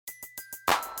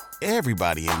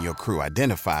Everybody in your crew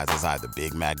identifies as either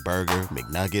Big Mac Burger,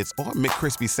 McNuggets, or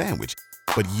McCrispy Sandwich.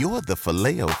 But you're the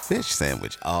Filet-O-Fish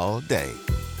Sandwich all day.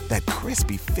 That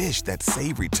crispy fish, that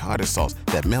savory tartar sauce,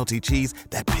 that melty cheese,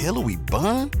 that pillowy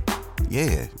bun.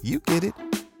 Yeah, you get it.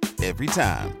 Every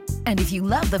time. And if you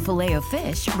love the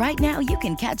Filet-O-Fish, right now you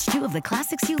can catch two of the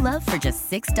classics you love for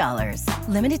just $6.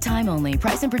 Limited time only.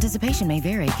 Price and participation may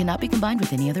vary. Cannot be combined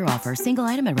with any other offer. Single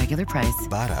item at regular price.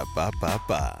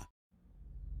 Ba-da-ba-ba-ba.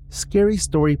 Scary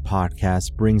Story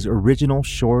Podcast brings original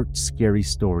short, scary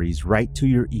stories right to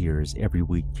your ears every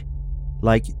week.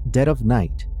 Like Dead of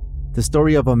Night, the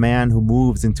story of a man who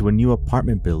moves into a new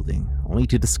apartment building only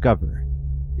to discover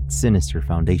its sinister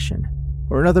foundation.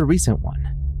 Or another recent one,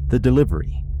 The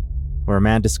Delivery, where a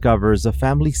man discovers a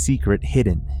family secret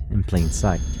hidden in plain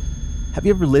sight. Have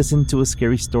you ever listened to a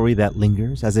scary story that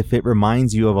lingers as if it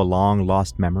reminds you of a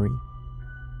long-lost memory?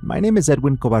 My name is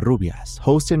Edwin Covarrubias,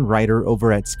 host and writer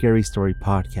over at Scary Story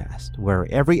Podcast, where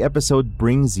every episode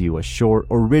brings you a short,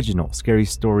 original scary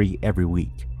story every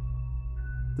week.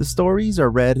 The stories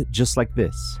are read just like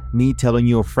this, me telling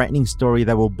you a frightening story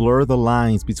that will blur the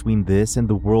lines between this and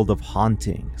the world of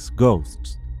hauntings,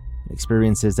 ghosts, and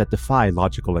experiences that defy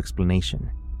logical explanation.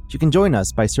 You can join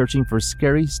us by searching for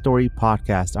Scary Story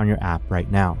Podcast on your app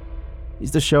right now. It's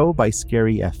the show by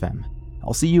Scary FM.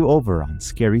 I'll see you over on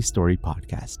Scary Story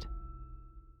Podcast.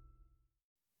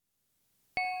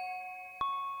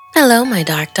 Hello, my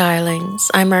dark darlings.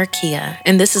 I'm Arkia,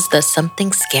 and this is the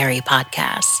Something Scary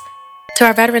Podcast. To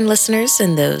our veteran listeners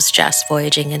and those just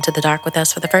voyaging into the dark with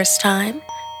us for the first time,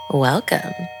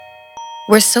 welcome.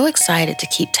 We're so excited to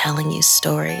keep telling you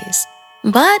stories,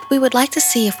 but we would like to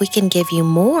see if we can give you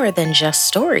more than just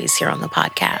stories here on the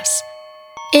podcast.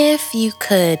 If you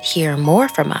could hear more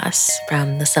from us,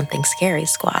 from the Something Scary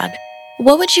Squad,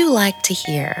 what would you like to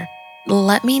hear?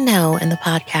 Let me know in the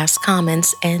podcast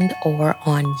comments and or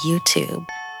on YouTube.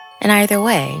 And either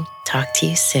way, talk to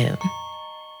you soon.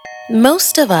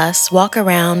 Most of us walk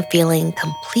around feeling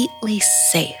completely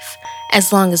safe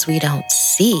as long as we don't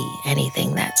see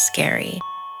anything that's scary.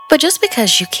 But just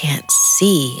because you can't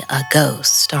see a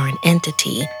ghost or an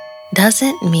entity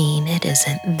doesn't mean it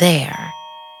isn't there.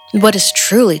 What is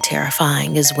truly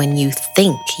terrifying is when you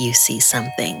think you see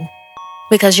something,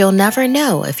 because you'll never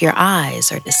know if your eyes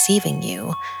are deceiving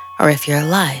you or if your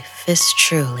life is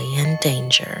truly in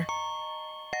danger.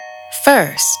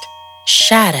 First,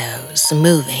 shadows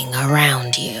moving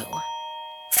around you,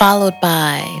 followed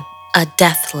by a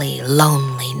deathly,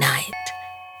 lonely night.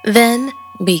 Then,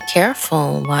 be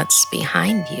careful what's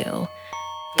behind you.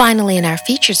 Finally, in our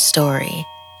featured story,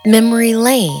 Memory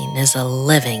Lane is a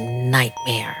living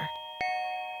nightmare.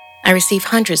 I receive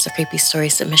hundreds of creepy story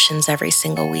submissions every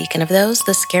single week, and of those,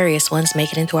 the scariest ones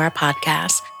make it into our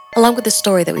podcast, along with the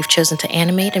story that we've chosen to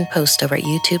animate and post over at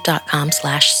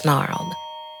youtube.com/snarled.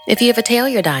 If you have a tale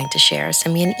you're dying to share,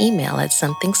 send me an email at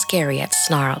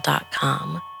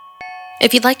somethingscary@snarled.com.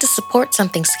 If you'd like to support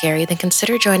Something Scary, then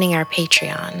consider joining our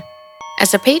Patreon.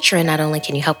 As a patron, not only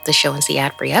can you help the show and see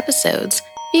ad-free episodes,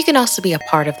 but you can also be a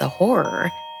part of the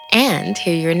horror and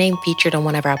hear your name featured on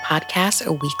one of our podcasts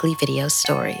or weekly video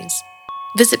stories.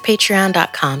 Visit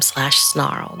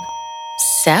patreon.com/snarled.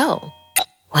 So,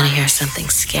 want to hear something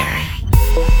scary?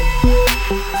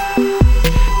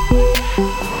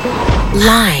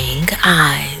 Lying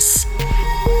eyes.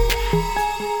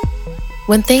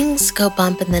 When things go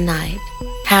bump in the night,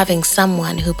 having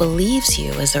someone who believes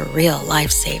you is a real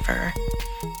lifesaver.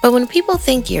 But when people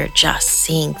think you're just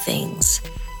seeing things,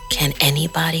 can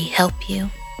anybody help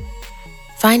you?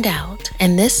 Find out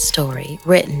in this story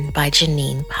written by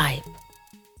Janine Pipe.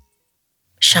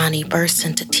 Shani burst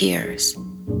into tears.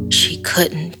 She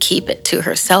couldn't keep it to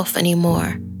herself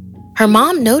anymore. Her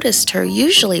mom noticed her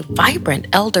usually vibrant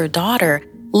elder daughter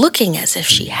looking as if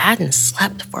she hadn't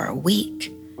slept for a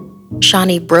week.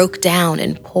 Shani broke down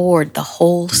and poured the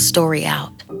whole story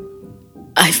out.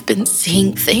 "I've been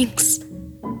seeing things,"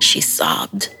 she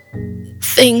sobbed.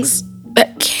 "Things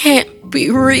that can't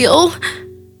be real."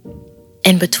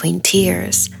 In between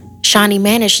tears, Shani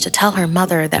managed to tell her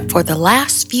mother that for the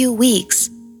last few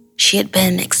weeks, she had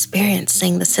been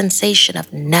experiencing the sensation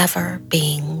of never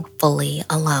being fully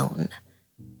alone.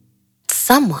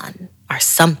 Someone or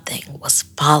something was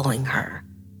following her,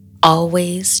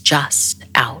 always just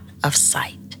out of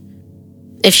sight.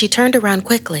 If she turned around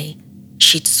quickly,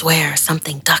 she'd swear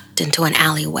something ducked into an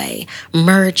alleyway,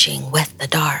 merging with the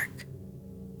dark.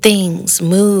 Things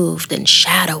moved in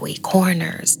shadowy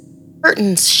corners.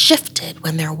 Curtains shifted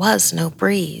when there was no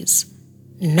breeze.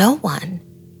 No one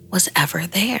was ever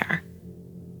there.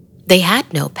 They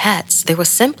had no pets. There was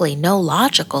simply no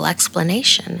logical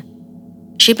explanation.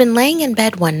 She'd been laying in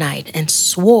bed one night and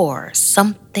swore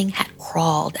something had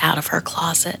crawled out of her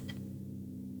closet.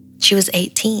 She was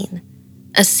 18,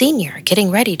 a senior getting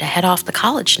ready to head off to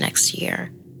college next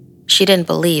year. She didn't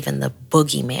believe in the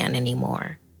boogeyman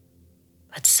anymore.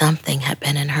 But something had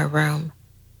been in her room,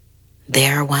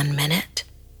 there one minute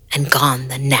and gone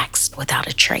the next without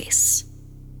a trace.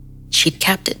 She'd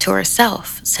kept it to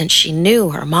herself since she knew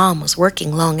her mom was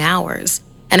working long hours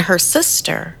and her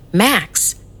sister,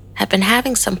 Max, had been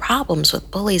having some problems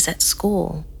with bullies at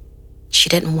school. She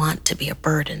didn't want to be a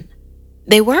burden.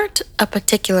 They weren't a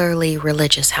particularly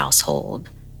religious household,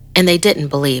 and they didn't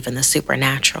believe in the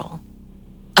supernatural.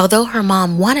 Although her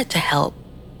mom wanted to help,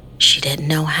 she didn't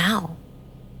know how.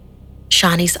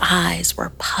 Shawnee's eyes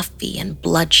were puffy and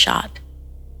bloodshot.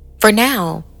 For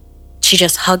now, she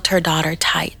just hugged her daughter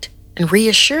tight and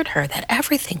reassured her that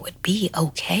everything would be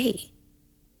okay.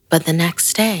 But the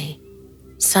next day,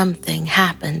 something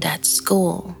happened at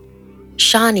school.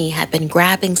 Shawnee had been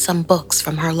grabbing some books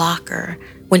from her locker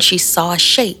when she saw a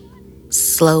shape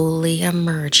slowly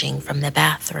emerging from the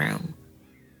bathroom.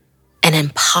 An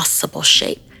impossible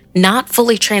shape, not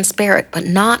fully transparent, but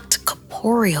not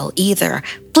corporeal either,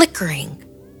 flickering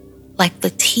like the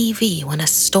TV when a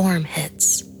storm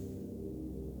hits.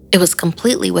 It was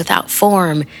completely without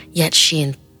form, yet she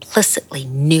implicitly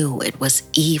knew it was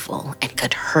evil and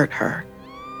could hurt her.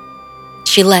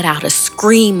 She let out a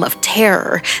scream of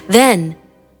terror. Then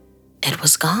it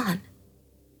was gone.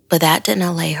 But that didn't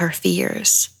allay her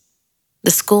fears.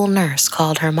 The school nurse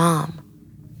called her mom.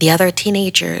 The other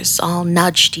teenagers all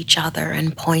nudged each other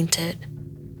and pointed,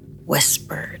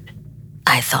 whispered.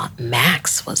 I thought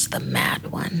Max was the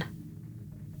mad one.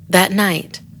 That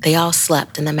night, they all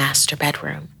slept in the master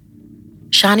bedroom.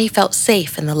 Shawnee felt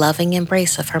safe in the loving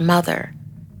embrace of her mother.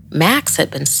 Max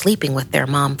had been sleeping with their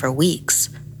mom for weeks,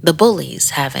 the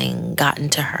bullies having gotten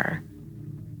to her.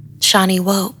 Shawnee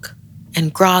woke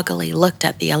and groggily looked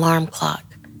at the alarm clock.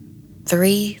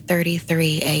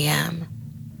 3:33 a.m.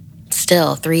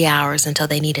 Still 3 hours until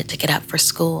they needed to get up for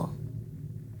school.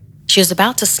 She was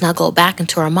about to snuggle back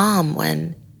into her mom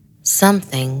when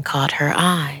something caught her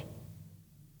eye.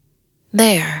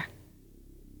 There,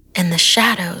 in the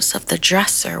shadows of the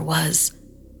dresser, was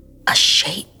a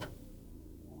shape.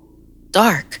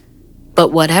 Dark, but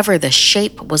whatever the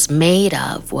shape was made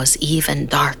of was even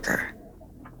darker.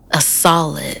 A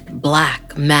solid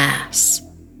black mass.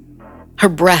 Her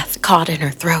breath caught in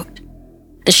her throat,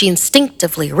 and she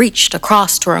instinctively reached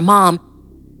across to her mom,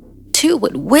 too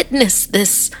would witness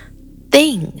this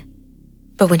thing.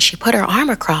 But when she put her arm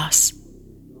across,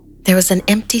 there was an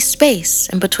empty space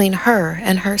in between her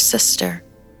and her sister.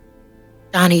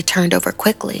 Shawnee turned over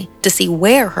quickly to see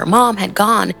where her mom had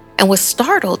gone and was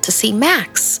startled to see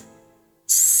Max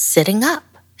sitting up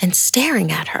and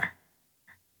staring at her.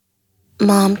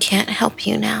 Mom can't help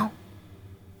you now.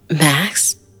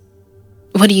 Max?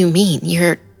 What do you mean?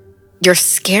 You're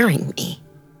scaring me.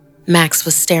 Max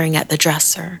was staring at the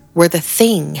dresser where the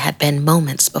thing had been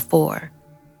moments before.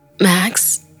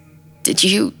 Max, did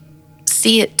you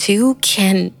see it too?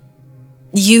 Can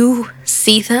you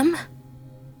see them?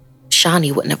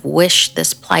 Shawnee wouldn't have wished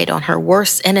this plight on her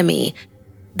worst enemy.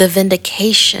 The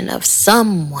vindication of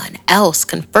someone else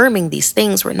confirming these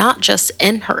things were not just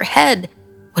in her head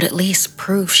would at least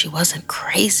prove she wasn't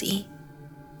crazy.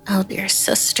 Oh, dear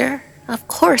sister, of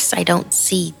course I don't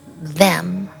see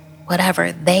them,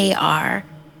 whatever they are,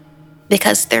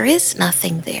 because there is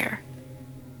nothing there.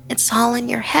 It's all in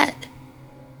your head,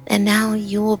 and now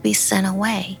you will be sent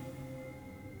away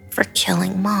for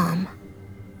killing Mom.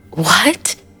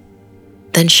 What?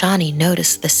 Then Shawnee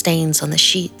noticed the stains on the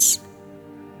sheets.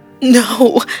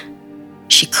 No,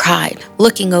 she cried,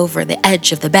 looking over the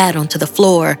edge of the bed onto the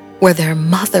floor where their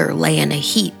mother lay in a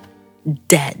heap,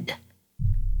 dead.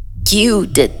 You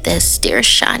did this, dear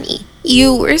Shawnee.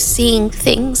 You were seeing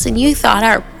things and you thought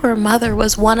our poor mother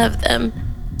was one of them,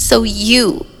 so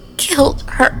you killed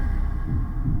her.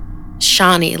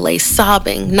 Shawnee lay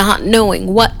sobbing, not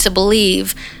knowing what to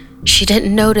believe. She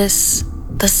didn't notice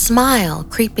the smile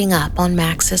creeping up on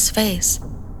Max's face.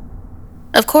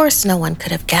 Of course, no one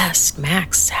could have guessed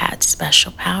Max had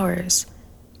special powers.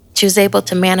 She was able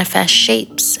to manifest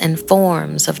shapes and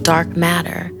forms of dark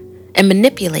matter and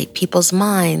manipulate people's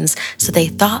minds so they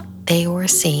thought they were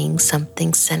seeing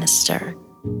something sinister.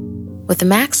 With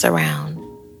Max around,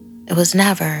 it was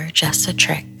never just a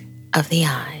trick of the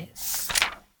eyes.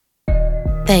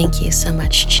 Thank you so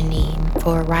much, Janine,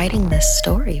 for writing this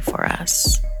story for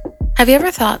us. Have you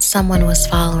ever thought someone was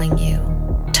following you,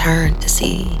 turned to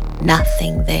see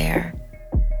nothing there?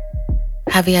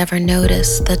 Have you ever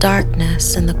noticed the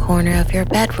darkness in the corner of your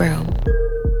bedroom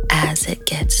as it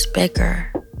gets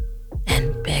bigger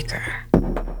bigger.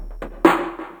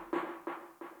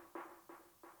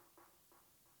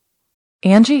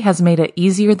 Angie has made it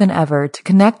easier than ever to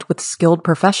connect with skilled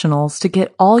professionals to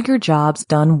get all your jobs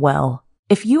done well.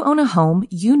 If you own a home,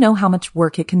 you know how much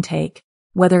work it can take,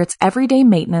 whether it's everyday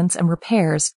maintenance and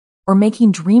repairs or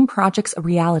making dream projects a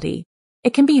reality.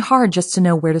 It can be hard just to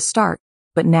know where to start,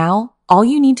 but now all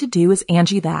you need to do is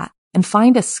Angie that and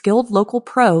find a skilled local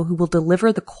pro who will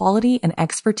deliver the quality and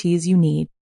expertise you need.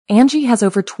 Angie has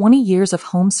over 20 years of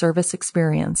home service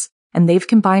experience, and they've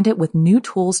combined it with new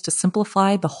tools to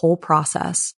simplify the whole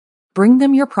process. Bring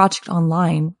them your project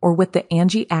online or with the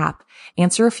Angie app,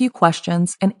 answer a few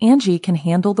questions, and Angie can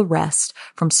handle the rest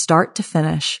from start to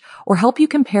finish or help you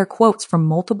compare quotes from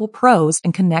multiple pros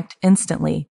and connect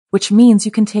instantly, which means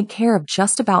you can take care of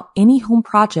just about any home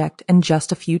project in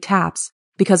just a few taps.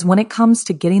 Because when it comes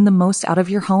to getting the most out of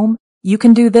your home, you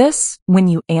can do this when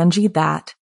you Angie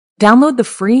that. Download the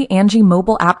free Angie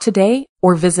mobile app today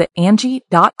or visit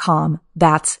Angie.com.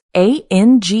 That's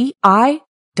ANGI.com.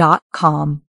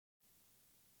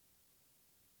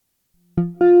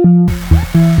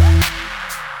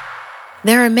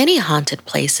 There are many haunted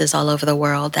places all over the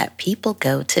world that people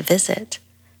go to visit.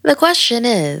 The question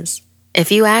is,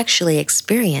 if you actually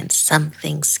experience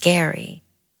something scary,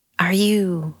 are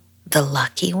you the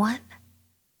lucky one?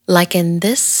 Like in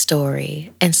this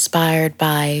story, inspired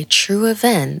by true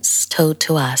events told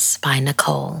to us by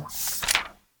Nicole.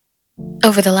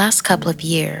 Over the last couple of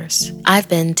years, I've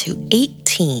been to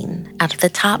 18 out of the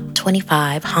top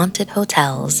 25 haunted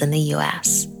hotels in the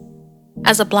U.S.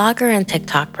 As a blogger and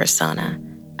TikTok persona,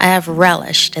 I have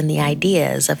relished in the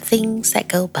ideas of things that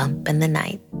go bump in the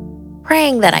night,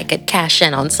 praying that I could cash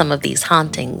in on some of these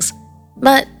hauntings,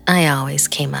 but I always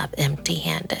came up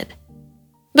empty-handed.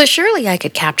 But surely I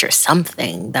could capture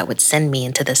something that would send me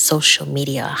into the social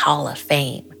media hall of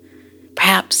fame.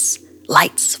 Perhaps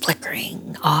lights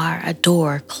flickering or a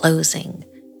door closing.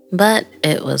 But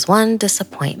it was one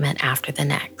disappointment after the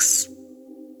next.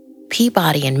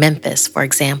 Peabody in Memphis, for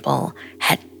example,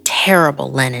 had terrible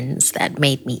linens that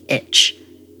made me itch.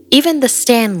 Even the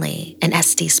Stanley in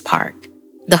Estes Park,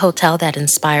 the hotel that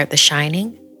inspired The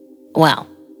Shining, well,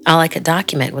 all I could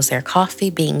document was their coffee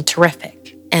being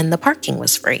terrific, and the parking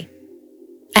was free.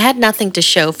 I had nothing to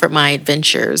show for my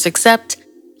adventures except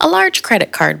a large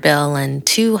credit card bill and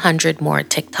 200 more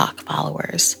TikTok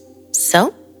followers.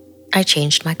 So, I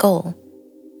changed my goal.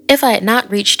 If I had not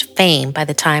reached fame by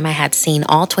the time I had seen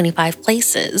all 25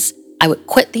 places, I would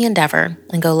quit the endeavor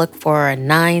and go look for a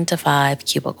 9-to-5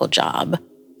 cubicle job,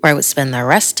 where I would spend the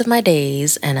rest of my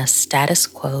days in a status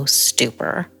quo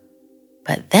stupor.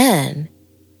 But then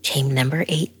came number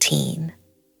 18.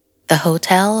 The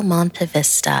Hotel Monte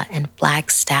Vista in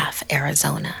Flagstaff,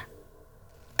 Arizona.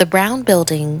 The brown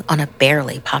building on a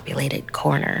barely populated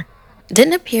corner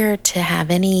didn't appear to have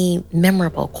any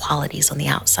memorable qualities on the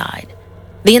outside.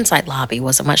 The inside lobby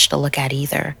wasn't much to look at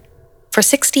either. For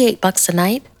 $68 a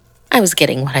night, I was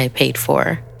getting what I paid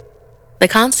for. The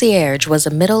concierge was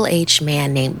a middle-aged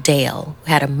man named Dale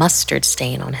who had a mustard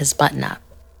stain on his button-up.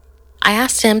 I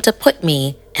asked him to put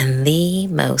me in the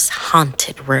most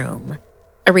haunted room,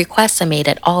 a request I made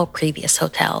at all previous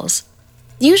hotels,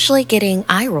 usually getting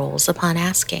eye rolls upon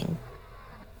asking.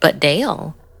 But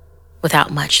Dale,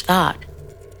 without much thought,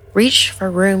 reached for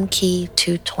room key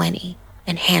 220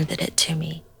 and handed it to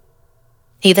me.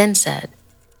 He then said,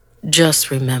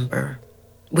 "Just remember,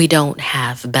 we don't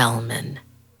have bellmen."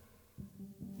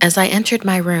 As I entered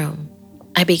my room,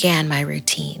 I began my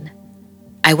routine.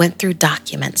 I went through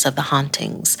documents of the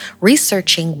hauntings,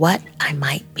 researching what I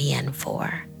might be in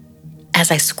for. As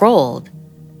I scrolled,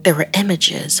 there were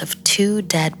images of 2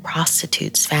 dead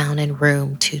prostitutes found in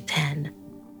room 210.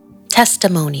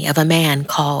 Testimony of a man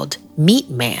called Meat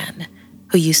Man,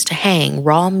 who used to hang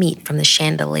raw meat from the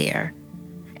chandelier.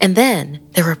 And then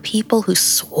there were people who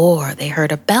swore they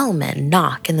heard a bellman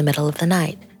knock in the middle of the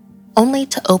night, only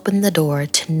to open the door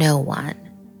to no one.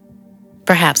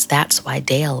 Perhaps that's why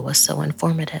Dale was so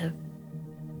informative.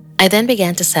 I then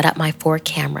began to set up my 4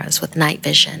 cameras with night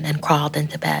vision and crawled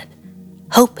into bed,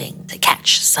 hoping to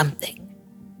catch something.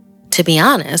 To be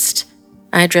honest,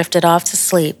 I drifted off to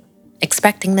sleep,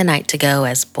 expecting the night to go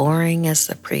as boring as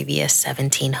the previous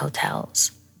 17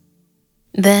 hotels.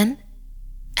 Then,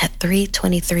 at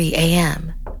 3:23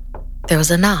 a.m., there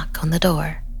was a knock on the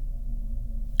door.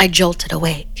 I jolted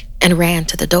awake and ran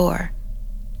to the door.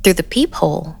 Through the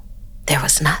peephole, there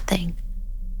was nothing.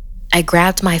 I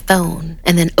grabbed my phone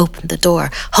and then opened the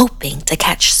door, hoping to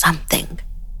catch something.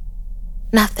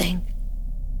 Nothing.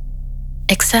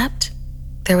 Except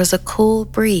there was a cool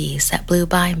breeze that blew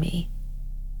by me.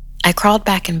 I crawled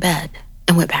back in bed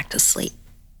and went back to sleep.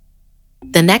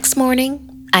 The next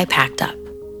morning, I packed up,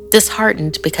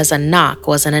 disheartened because a knock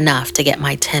wasn't enough to get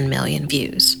my 10 million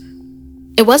views.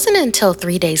 It wasn't until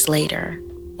 3 days later,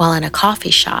 while in a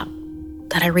coffee shop,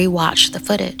 that I rewatched the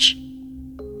footage.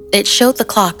 It showed the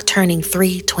clock turning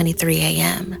 3:23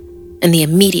 a.m. and the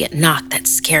immediate knock that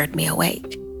scared me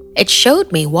awake. It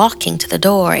showed me walking to the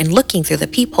door and looking through the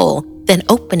peephole, then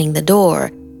opening the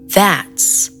door.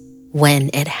 That's when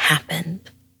it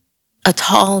happened. A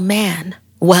tall man,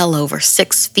 well over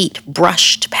 6 feet,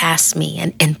 brushed past me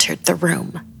and entered the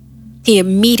room. He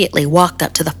immediately walked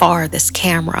up to the farthest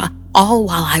camera, all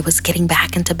while I was getting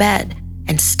back into bed,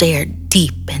 and stared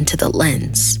deep into the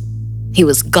lens. He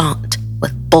was gaunt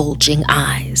with bulging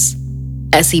eyes.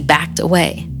 As he backed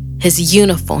away, his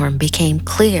uniform became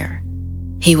clear.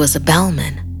 He was a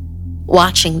bellman.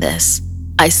 Watching this,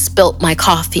 I spilt my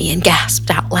coffee and gasped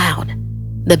out loud.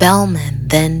 The bellman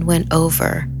then went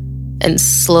over and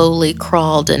slowly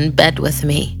crawled in bed with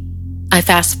me. I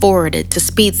fast-forwarded to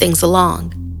speed things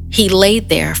along. He laid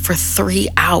there for 3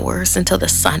 hours until the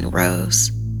sun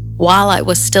rose. While I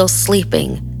was still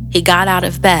sleeping, he got out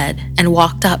of bed and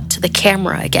walked up to the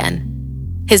camera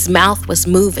again. His mouth was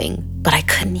moving, but I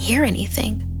couldn't hear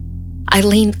anything. I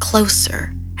leaned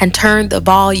closer and turned the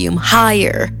volume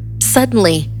higher.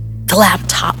 Suddenly, the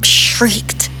laptop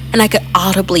shrieked, and I could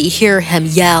audibly hear him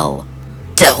yell,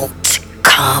 "Don't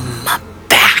come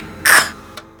back."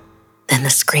 Then the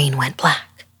screen went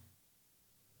black.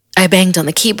 I banged on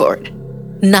the keyboard.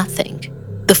 Nothing.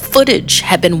 The footage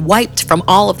had been wiped from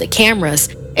all of the cameras.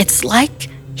 It's like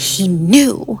he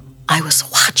knew I was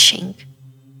watching.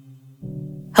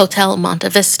 Hotel Monte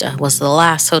Vista was the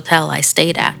last hotel I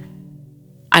stayed at.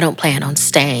 I don't plan on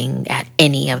staying at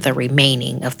any of the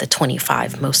remaining of the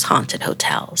 25 most haunted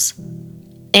hotels.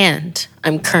 And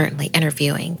I'm currently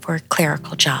interviewing for a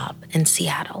clerical job in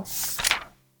Seattle.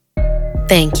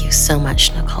 Thank you so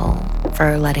much, Nicole,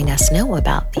 for letting us know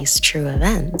about these true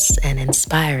events and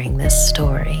inspiring this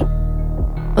story.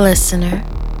 Listener,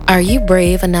 are you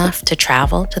brave enough to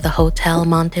travel to the Hotel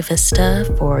Monte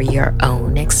Vista for your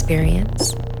own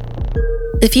experience?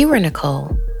 If you were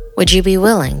Nicole, would you be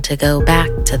willing to go back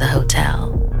to the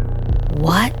hotel?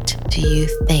 What do you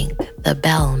think the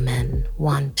bellman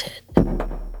wanted?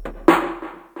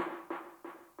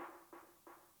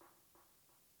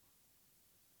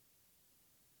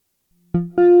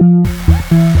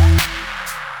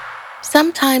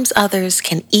 Sometimes others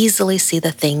can easily see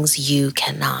the things you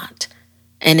cannot.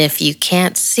 And if you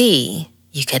can't see,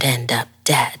 you could end up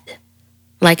dead.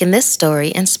 Like in this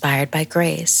story inspired by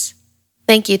Grace.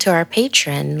 Thank you to our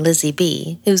patron, Lizzie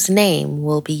B., whose name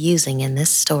we'll be using in this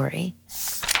story.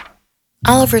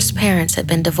 Oliver's parents had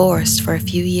been divorced for a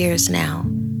few years now,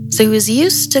 so he was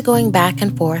used to going back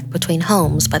and forth between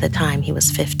homes by the time he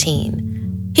was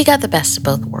 15. He got the best of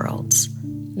both worlds.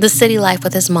 The city life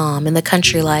with his mom and the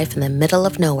country life in the middle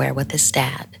of nowhere with his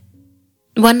dad.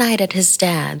 One night at his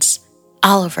dad's,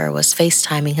 Oliver was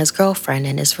FaceTiming his girlfriend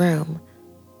in his room.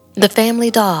 The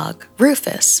family dog,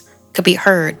 Rufus, could be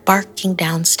heard barking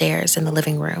downstairs in the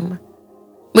living room,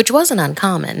 which wasn't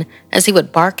uncommon, as he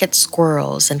would bark at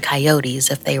squirrels and coyotes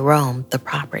if they roamed the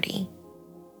property.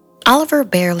 Oliver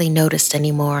barely noticed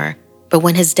anymore, but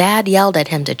when his dad yelled at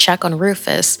him to check on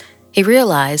Rufus, he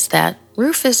realized that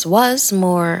Rufus was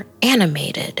more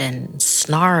animated and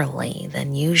snarly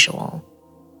than usual.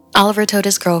 Oliver told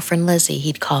his girlfriend Lizzie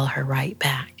he'd call her right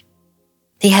back.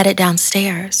 He headed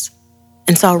downstairs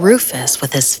and saw Rufus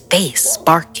with his face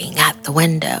barking at the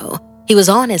window. He was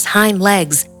on his hind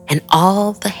legs and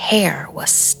all the hair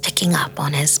was sticking up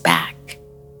on his back.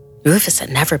 Rufus had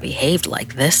never behaved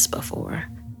like this before.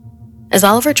 As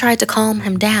Oliver tried to calm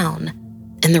him down,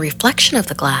 in the reflection of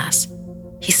the glass,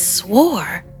 he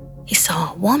swore he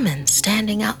saw a woman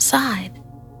standing outside.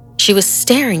 She was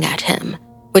staring at him,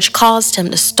 which caused him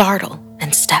to startle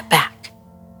and step back.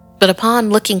 But upon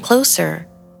looking closer,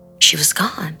 she was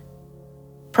gone.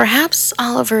 Perhaps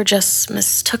Oliver just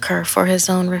mistook her for his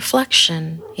own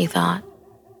reflection, he thought.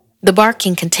 The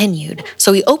barking continued,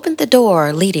 so he opened the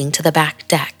door leading to the back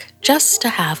deck just to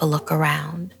have a look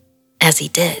around. As he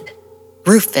did,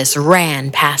 Rufus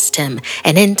ran past him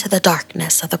and into the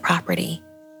darkness of the property.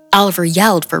 Oliver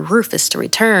yelled for Rufus to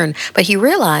return, but he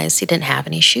realized he didn't have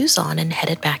any shoes on and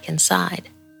headed back inside.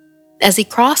 As he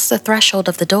crossed the threshold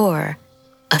of the door,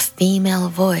 a female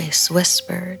voice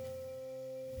whispered,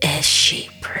 "Is she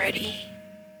pretty?"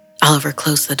 Oliver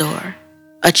closed the door.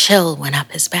 A chill went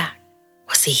up his back.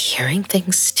 Was he hearing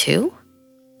things too?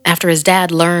 After his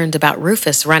dad learned about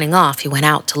Rufus running off, he went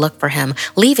out to look for him,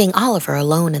 leaving Oliver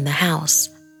alone in the house.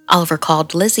 Oliver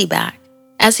called Lizzie back.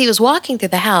 As he was walking through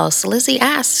the house, Lizzie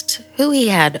asked who he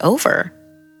had over.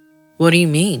 "What do you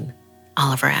mean?"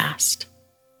 Oliver asked.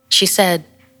 She said,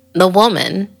 "The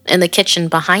woman in the kitchen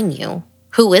behind you.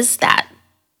 Who is that?"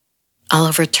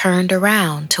 Oliver turned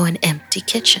around to an empty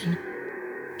kitchen.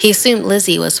 He assumed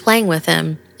Lizzie was playing with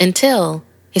him until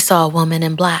he saw a woman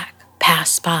in black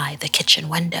pass by the kitchen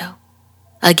window.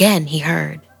 Again, he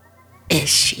heard, "Is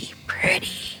she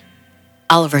pretty?"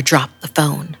 Oliver dropped the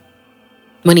phone.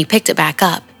 When he picked it back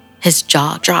up, his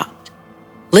jaw dropped.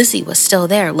 Lizzie was still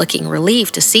there, looking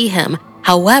relieved to see him.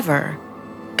 However,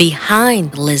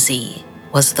 behind Lizzie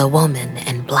was the woman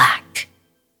in black.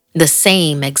 The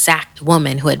same exact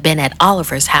woman who had been at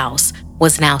Oliver's house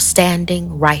was now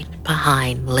standing right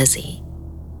behind Lizzie.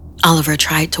 Oliver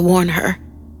tried to warn her.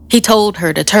 He told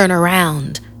her to turn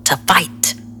around, to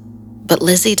fight. But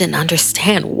Lizzie didn't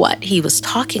understand what he was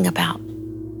talking about.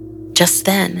 Just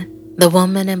then, the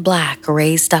woman in black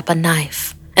raised up a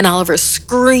knife, and Oliver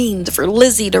screamed for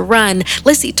Lizzie to run.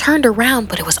 Lizzie turned around,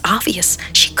 but it was obvious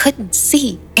she couldn't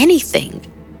see anything.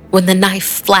 When the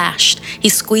knife flashed, he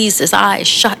squeezed his eyes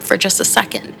shut for just a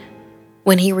second.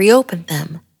 When he reopened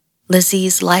them,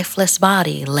 Lizzie's lifeless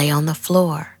body lay on the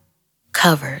floor,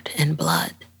 covered in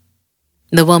blood.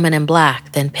 The woman in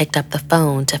black then picked up the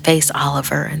phone to face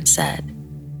Oliver and said,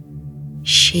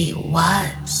 "She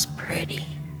was pretty."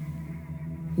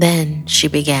 Then she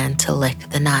began to lick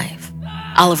the knife.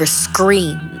 Oliver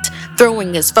screamed,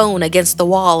 throwing his phone against the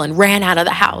wall, and ran out of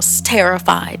the house,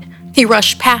 terrified. He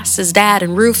rushed past his dad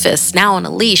and Rufus, now on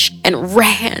a leash, and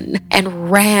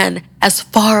ran as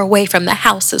far away from the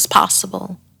house as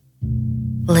possible.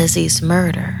 Lizzie's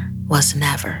murder was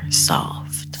never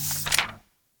solved.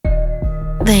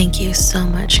 Thank you so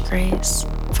much, Grace,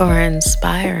 for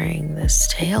inspiring this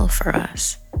tale for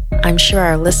us. I'm sure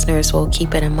our listeners will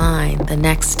keep it in mind the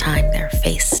next time they're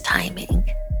FaceTiming.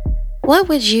 What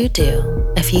would you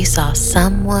do if you saw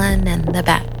someone in the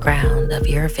background of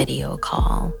your video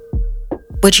call?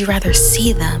 Would you rather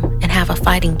see them and have a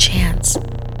fighting chance,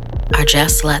 or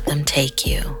just let them take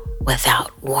you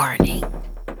without warning?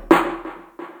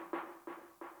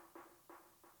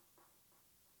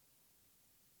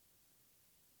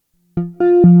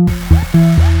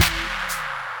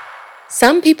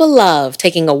 Some people love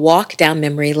taking a walk down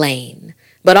memory lane,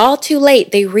 but all too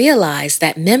late they realize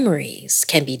that memories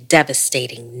can be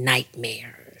devastating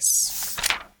nightmares.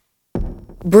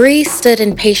 Bree stood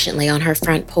impatiently on her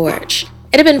front porch.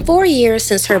 It had been 4 years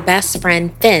since her best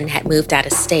friend Finn had moved out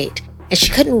of state, and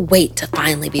she couldn't wait to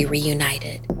finally be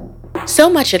reunited. So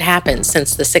much had happened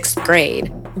since the 6th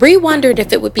grade, Bree wondered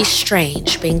if it would be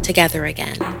strange being together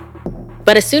again.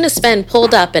 But as soon as Finn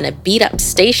pulled up in a beat-up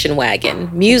station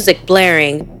wagon, music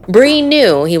blaring, Bree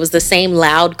knew he was the same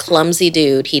loud, clumsy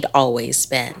dude he'd always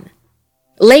been.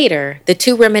 Later, the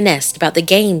two reminisced about the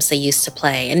games they used to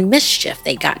play and mischief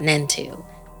they'd gotten into.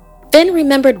 Finn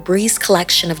remembered Bree's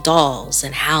collection of dolls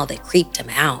and how they creeped him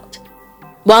out.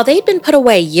 While they'd been put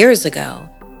away years ago,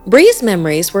 Bree's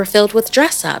memories were filled with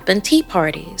dress-up and tea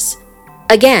parties.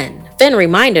 Again, Finn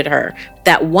reminded her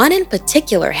that one in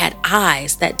particular had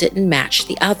eyes that didn't match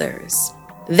the others.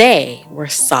 They were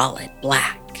solid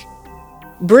black.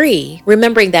 Bree,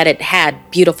 remembering that it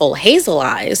had beautiful hazel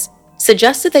eyes,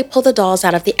 suggested they pull the dolls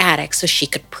out of the attic so she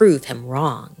could prove him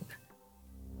wrong.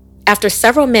 After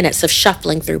several minutes of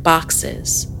shuffling through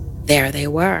boxes, there they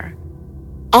were.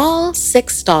 All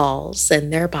 6 dolls in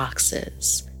their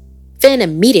boxes. Finn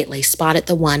immediately spotted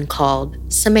the one called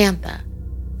Samantha.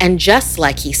 And just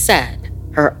like he said,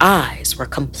 her eyes were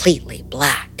completely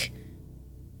black.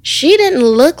 She didn't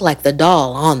look like the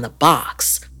doll on the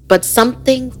box, but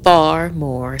something far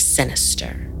more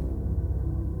sinister.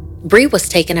 Bree was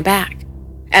taken aback,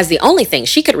 as the only thing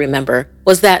she could remember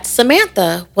was that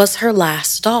Samantha was her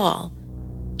last doll.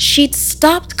 She'd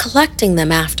stopped collecting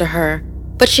them after her,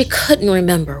 but she couldn't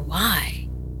remember why.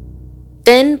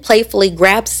 Finn playfully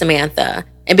grabbed Samantha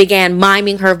and began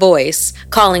miming her voice,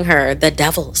 calling her the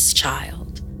devil's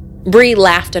child. Bree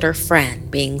laughed at her friend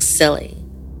being silly.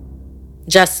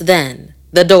 Just then,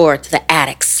 the door to the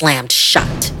attic slammed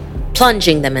shut,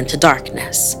 plunging them into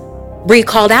darkness. Bree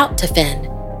called out to Finn.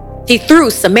 He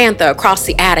threw Samantha across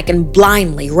the attic and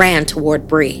blindly ran toward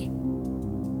Bree.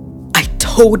 I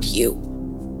told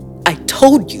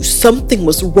you something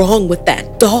was wrong with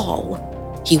that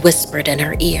doll," he whispered in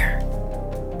her ear.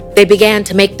 They began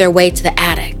to make their way to the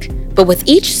attic, but with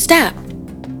each step,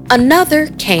 another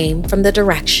came from the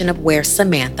direction of where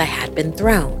Samantha had been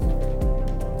thrown.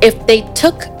 If they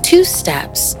took 2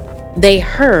 steps, they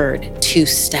heard 2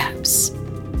 steps.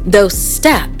 Those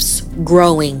steps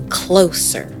growing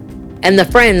closer, and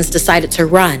the friends decided to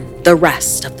run the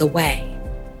rest of the way.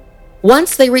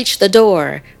 Once they reached the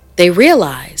door, they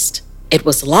realized it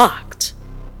was locked.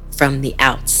 from the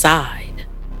outside.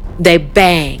 They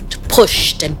banged,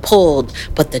 pushed, and pulled,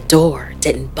 but the door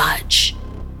didn't budge.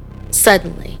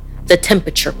 Suddenly, the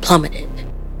temperature plummeted,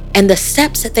 and the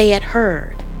steps that they had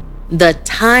heard, the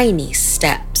tiny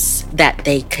steps that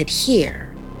they could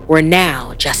hear, were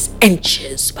now just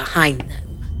inches behind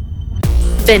them.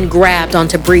 Finn grabbed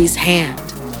onto Bree's hand.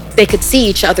 They could see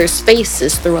each other's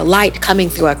faces through a light coming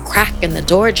through a crack in the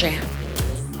door jamb.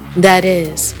 That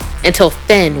is, until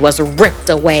Finn was ripped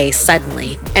away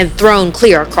suddenly and thrown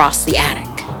clear across the attic.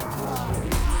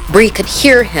 Bree could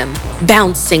hear him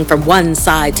bouncing from one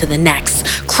side to the next,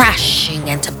 crashing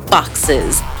into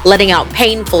boxes, letting out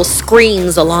painful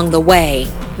screams along the way.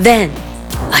 Then,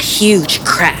 a huge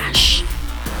crash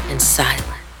and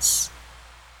silence.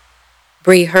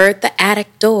 Bree heard the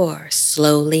attic door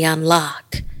slowly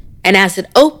unlock, and as it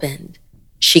opened,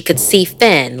 she could see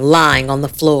Finn lying on the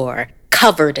floor,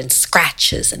 covered in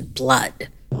scratches and blood.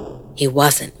 He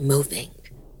wasn't moving.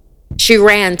 She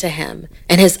ran to him,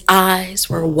 and his eyes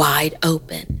were wide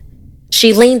open.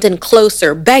 She leaned in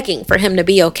closer, begging for him to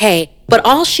be okay, but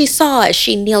all she saw as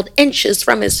she kneeled inches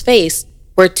from his face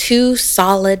were 2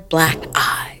 solid black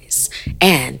eyes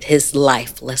and his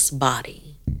lifeless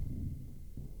body.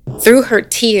 Through her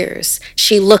tears,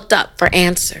 she looked up for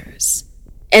answers.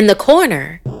 In the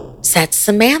corner sat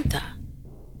Samantha,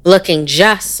 looking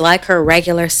just like her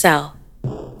regular self,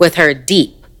 with her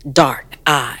deep, dark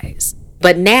eyes.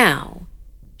 But now,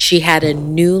 she had a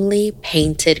newly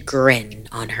painted grin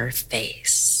on her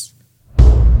face.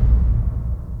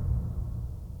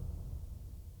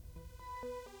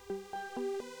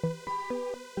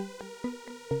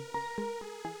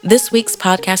 This week's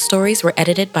podcast stories were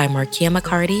edited by Markia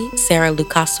McCarty, Sarah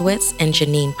Lukasiewicz, and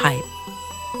Janine Pipe.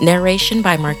 Narration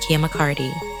by Markia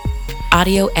McCarty.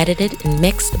 Audio edited and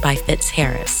mixed by Fitz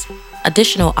Harris.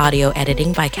 Additional audio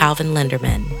editing by Calvin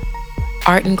Linderman.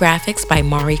 Art and graphics by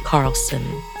Mari Carlson.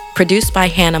 Produced by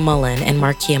Hannah Mullen and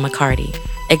Markia McCarty.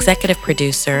 Executive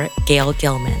producer Gail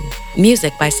Gilman.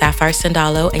 Music by Sapphire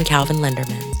Sandalo and Calvin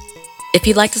Linderman. If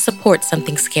you'd like to support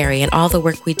Something Scary and all the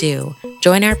work we do,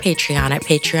 join our Patreon at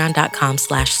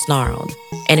patreon.com/snarled.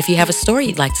 And if you have a story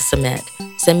you'd like to submit,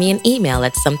 send me an email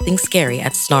at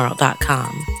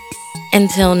somethingscary@snarled.com.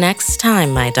 Until next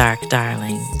time, my dark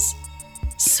darlings,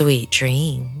 sweet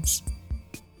dreams.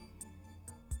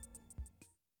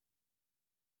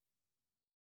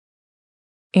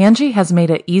 Angie has made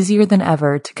it easier than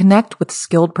ever to connect with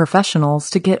skilled professionals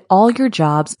to get all your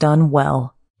jobs done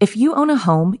well. If you own a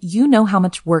home, you know how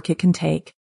much work it can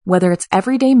take, whether it's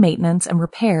everyday maintenance and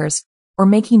repairs or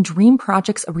making dream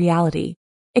projects a reality.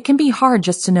 It can be hard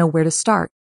just to know where to start,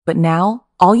 but now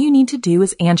all you need to do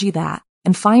is Angie that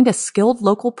and find a skilled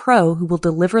local pro who will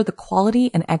deliver the quality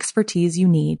and expertise you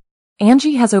need.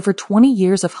 Angie has over 20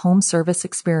 years of home service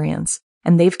experience,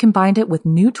 and they've combined it with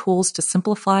new tools to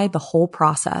simplify the whole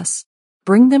process.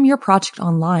 Bring them your project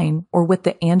online or with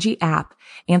the Angie app,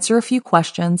 answer a few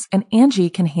questions, and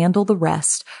Angie can handle the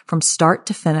rest from start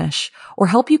to finish or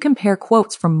help you compare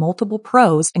quotes from multiple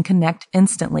pros and connect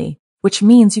instantly, which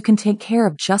means you can take care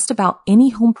of just about any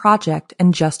home project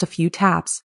in just a few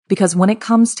taps. Because when it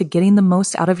comes to getting the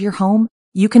most out of your home,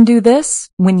 you can do this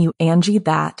when you Angie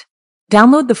that.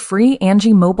 Download the free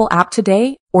Angie mobile app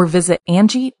today or visit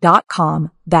Angie.com.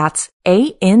 That's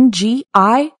ANGI.com.